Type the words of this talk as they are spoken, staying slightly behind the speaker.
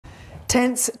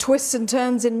Tense twists and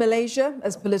turns in Malaysia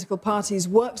as political parties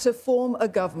work to form a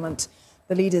government.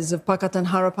 The leaders of Pakatan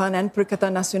Harapan and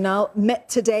Perikatan Nasional met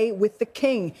today with the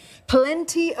king.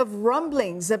 Plenty of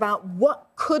rumblings about what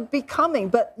could be coming,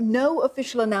 but no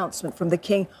official announcement from the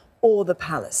king or the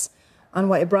palace.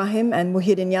 Anwar Ibrahim and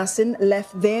Muhyiddin Yassin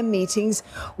left their meetings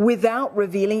without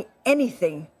revealing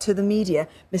anything to the media.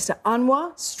 Mr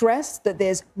Anwar stressed that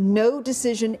there's no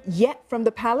decision yet from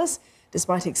the palace,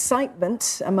 despite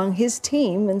excitement among his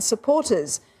team and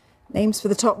supporters. Names for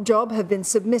the top job have been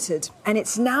submitted, and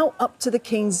it's now up to the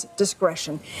king's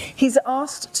discretion. He's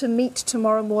asked to meet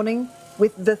tomorrow morning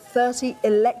with the 30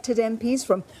 elected MPs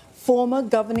from former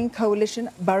governing coalition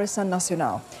Barisan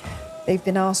Nasional. They've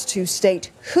been asked to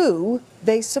state who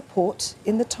they support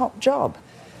in the top job.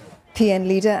 PN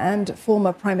leader and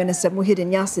former Prime Minister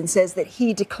Muhyiddin Yassin says that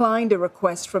he declined a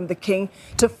request from the king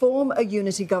to form a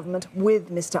unity government with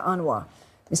Mr Anwar.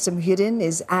 Mr Muhyiddin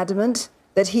is adamant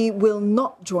that he will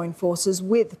not join forces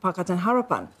with Pakatan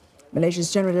Harapan.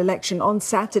 Malaysia's general election on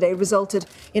Saturday resulted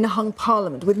in a hung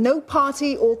parliament, with no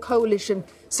party or coalition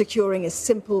securing a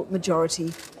simple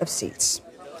majority of seats.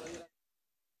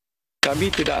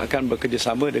 Kami tidak akan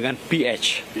bekerjasama dengan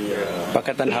PH,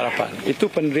 Pakatan Harapan.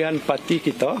 Itu pendirian parti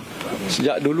kita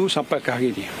sejak dulu sampai ke hari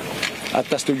ini.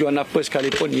 Atas tujuan apa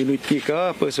sekalipun, unity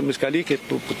ke apa semua sekali,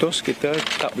 kita putus, kita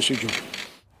tak bersetuju.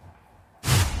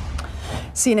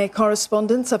 CNA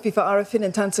correspondents Afifah Arifin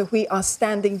and Tan Sehui are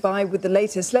standing by with the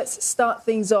latest. Let's start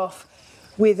things off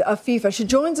with Afifah. She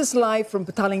joins us live from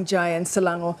Petaling Jaya in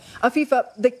Selangor.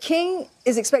 Afifah, the king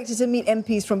is expected to meet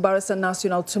MPs from Barisan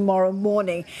Nasional tomorrow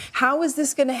morning. How is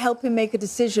this going to help him make a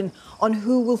decision on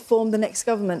who will form the next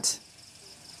government?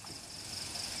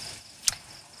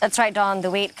 That's right, Don.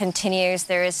 The wait continues.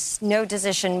 There is no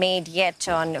decision made yet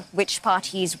on which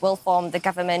parties will form the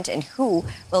government and who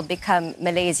will become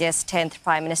Malaysia's 10th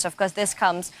Prime Minister. Of course, this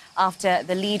comes after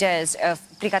the leaders of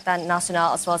Perikatan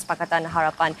Nasional as well as Pakatan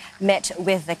Harapan met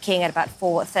with the king at about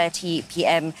 4:30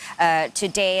 p.m.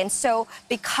 Today. And so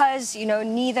because,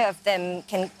 neither of them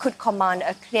could command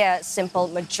a clear, simple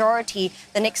majority,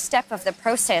 the next step of the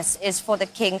process is for the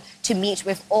king to meet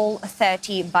with all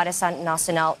 30 Barisan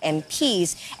Nasional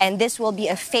MPs. And this will be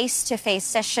a face-to-face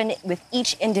session with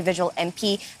each individual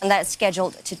MP, and that's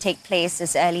scheduled to take place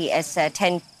as early as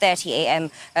 10:30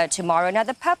 a.m. Tomorrow. Now,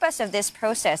 the purpose of this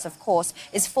process, of course,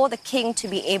 is for the king to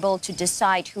be able to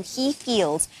decide who he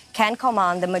feels can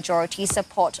command the majority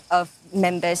support of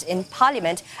members in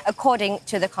parliament according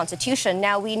to the constitution.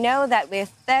 Now, we know that with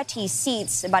 30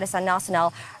 seats, Barisan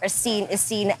Nasional is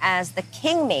seen as the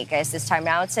kingmakers this time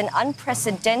round. It's an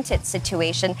unprecedented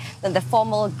situation that the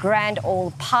formal grand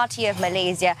old party of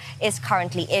Malaysia is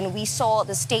currently in. We saw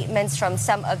the statements from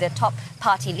some of the top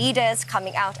party leaders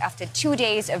coming out after 2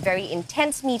 days of very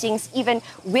intense meetings, even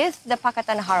with the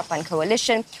Pakatan Harapan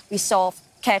coalition. We saw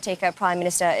caretaker Prime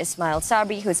Minister Ismail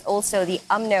Sabri, who's also the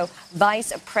UMNO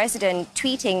Vice President,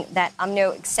 tweeting that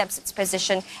UMNO accepts its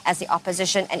position as the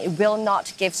opposition and it will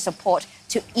not give support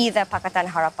to either Pakatan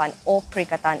Harapan or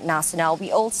Perikatan Nasional. We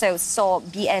also saw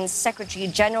BN's Secretary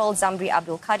General Zamri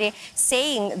Abdul Kadir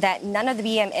saying that none of the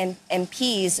BM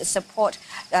MPs support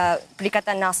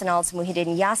Perikatan Nasional's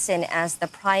Muhyiddin Yassin as the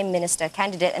Prime Minister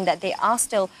candidate, and that they are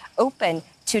still open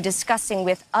to discussing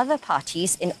with other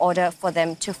parties in order for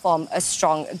them to form a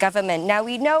strong government. Now,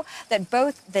 we know that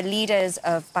both the leaders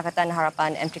of Pakatan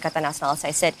Harapan and Perikatan Nasional, as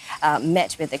I said,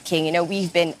 met with the king.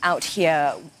 We've been out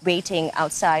here waiting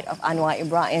outside of Anwar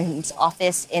Ibrahim's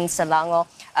office in Selangor.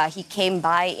 He came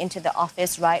by into the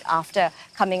office right after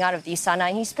coming out of the Istana,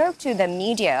 and he spoke to the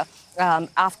media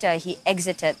after he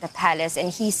exited the palace,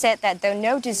 and he said that though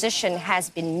no decision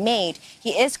has been made,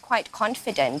 he is quite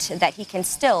confident that he can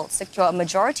still secure a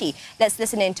majority. Let's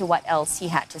listen into what else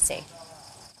he had to say.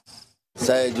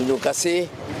 Saya junjung kasih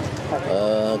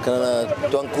kerana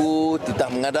tuanku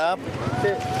titah menghadap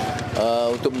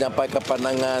untuk menyampaikan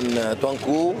pandangan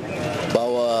tuanku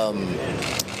bahawa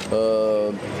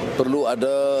perlu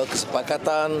ada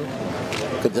kesepakatan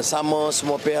kerjasama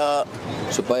semua pihak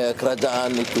supaya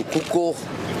kerajaan itu kukuh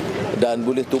dan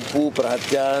boleh tumpu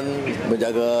perhatian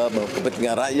menjaga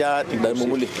kepentingan rakyat dan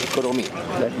memulih ekonomi.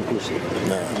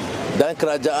 Dan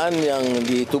kerajaan yang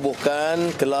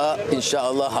ditubuhkan kelak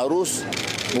insya-Allah harus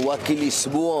mewakili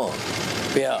semua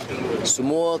pihak,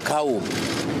 semua kaum,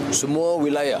 semua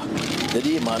wilayah.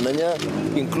 Jadi maknanya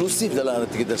inklusif dalam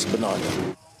arti kita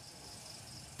sebenarnya.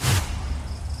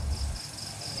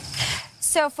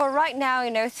 So for right now,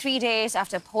 3 days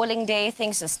after polling day,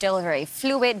 things are still very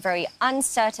fluid, very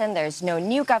uncertain. There's no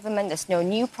new government, there's no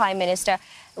new prime minister.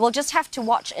 We'll just have to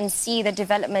watch and see the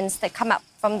developments that come up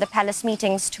from the palace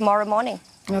meetings tomorrow morning.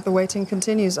 The waiting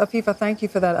continues. Afifa, thank you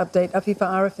for that update. Afifa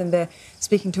Arifin there,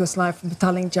 speaking to us live from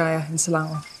Petaling Jaya in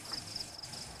Selangor.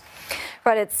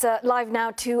 Right, it's live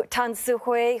now to Tan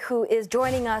Si-Hui, who is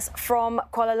joining us from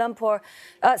Kuala Lumpur.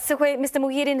 Si-Hui, Mr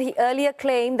Muhyiddin, he earlier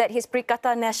claimed that his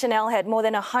Perikatan Nasional had more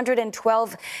than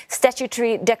 112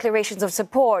 statutory declarations of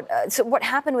support. So what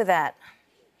happened with that?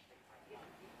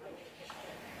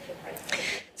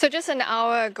 So just an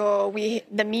hour ago,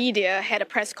 the media had a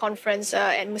press conference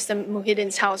at Mr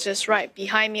Muhyiddin's house just right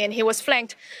behind me, and he was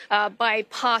flanked by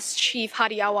past Chief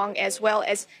Hadi Awang as well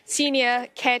as Senior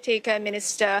Caretaker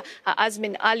Minister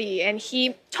Azmin Ali. And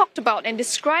he talked about and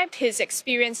described his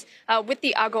experience with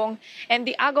the Agong, and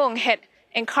the Agong had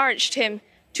encouraged him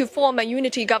to form a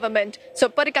unity government. So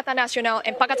Perikatan Nasional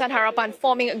and Pakatan Harapan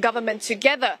forming a government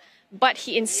together, but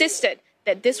he insisted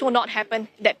that this will not happen,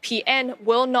 that PN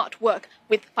will not work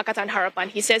with Pakatan Harapan.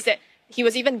 He says that he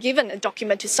was even given a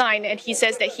document to sign, and he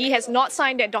says that he has not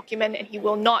signed that document and he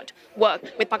will not work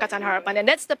with Pakatan Harapan. And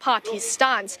that's the party's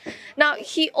stance. Now,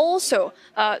 he also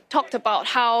talked about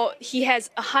how he has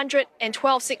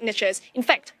 112 signatures. In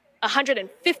fact,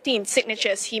 115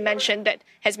 signatures, he mentioned, that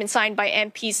has been signed by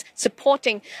MPs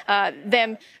supporting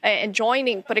them and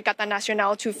joining Perikatan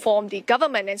Nasional to form the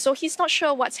government. And so he's not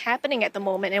sure what's happening at the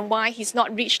moment and why he's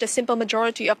not reached a simple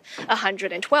majority of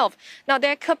 112. Now,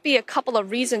 there could be a couple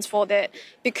of reasons for that,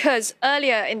 because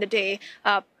earlier in the day,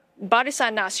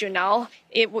 Barisan Nasional,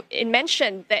 it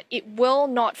mentioned that it will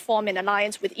not form an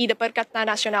alliance with either Perikatan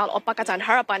Nasional or Pakatan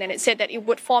Harapan, and it said that it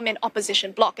would form an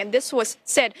opposition bloc. And this was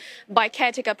said by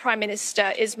caretaker Prime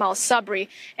Minister Ismail Sabri.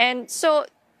 And so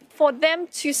for them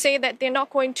to say that they're not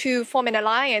going to form an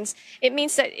alliance, it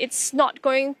means that it's not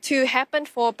going to happen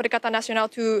for Perikatan Nasional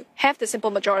to have the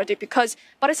simple majority, because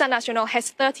Barisan Nasional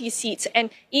has 30 seats and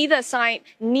either side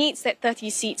needs that 30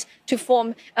 seats to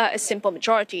form a simple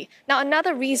majority. Now,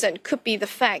 another reason could be the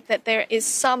fact that there is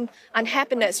some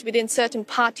unhappiness within certain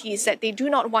parties that they do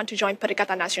not want to join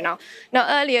Perikatan Nasional. Now,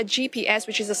 earlier, GPS,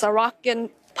 which is a Sarawak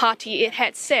party, it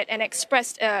had said and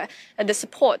expressed the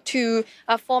support to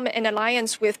form an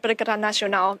alliance with Perikatan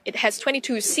Nasional. It has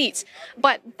 22 seats,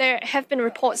 but there have been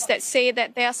reports that say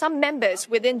that there are some members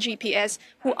within GPS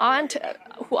who aren't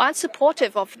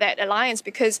supportive of that alliance,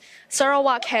 because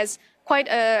Sarawak has quite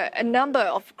a number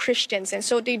of Christians, and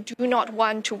so they do not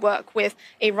want to work with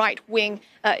a right-wing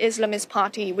Islamist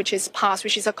party, which is PAS,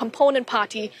 which is a component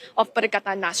party of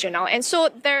Perikatan Nasional. And so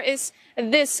there is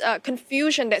this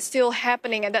confusion that's still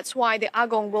happening, and that's why the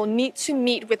Agong will need to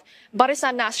meet with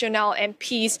Barisan Nasional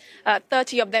MPs,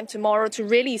 30 of them tomorrow, to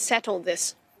really settle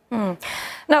this.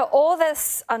 Now, all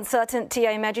this uncertainty,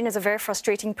 I imagine, is a very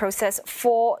frustrating process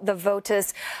for the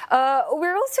voters.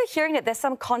 We're also hearing that there's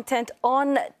some content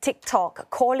on TikTok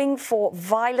calling for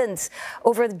violence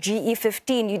over the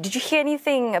GE15. Did you hear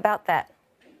anything about that?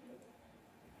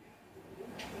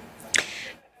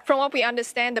 From what we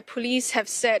understand, the police have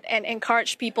said and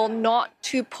encouraged people not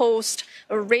to post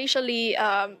racially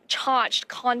charged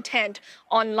content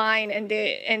online, and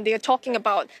they are talking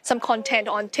about some content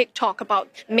on TikTok about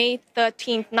May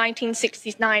 13th,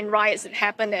 1969 riots that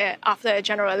happened after a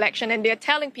general election, and they're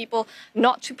telling people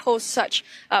not to post such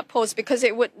posts because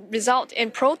it would result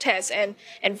in protests and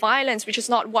violence, which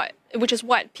is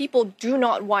what people do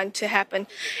not want to happen.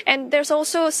 And there's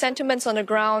also sentiments on the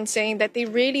ground saying that they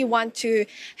really want to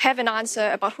have an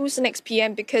answer about who's the next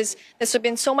PM, because there's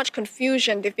been so much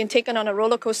confusion. They've been taken on a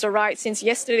roller coaster ride since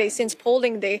yesterday, since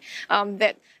polling day,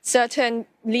 that certain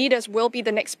leaders will be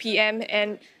the next PM.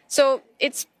 And so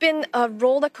it's been a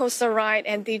roller coaster ride,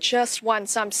 and they just want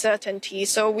some certainty.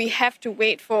 So we have to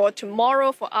wait for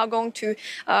tomorrow for Agong to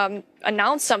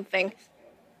announce something.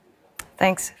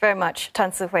 Thanks very much,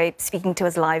 Tan Si-Hui, speaking to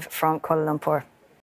us live from Kuala Lumpur.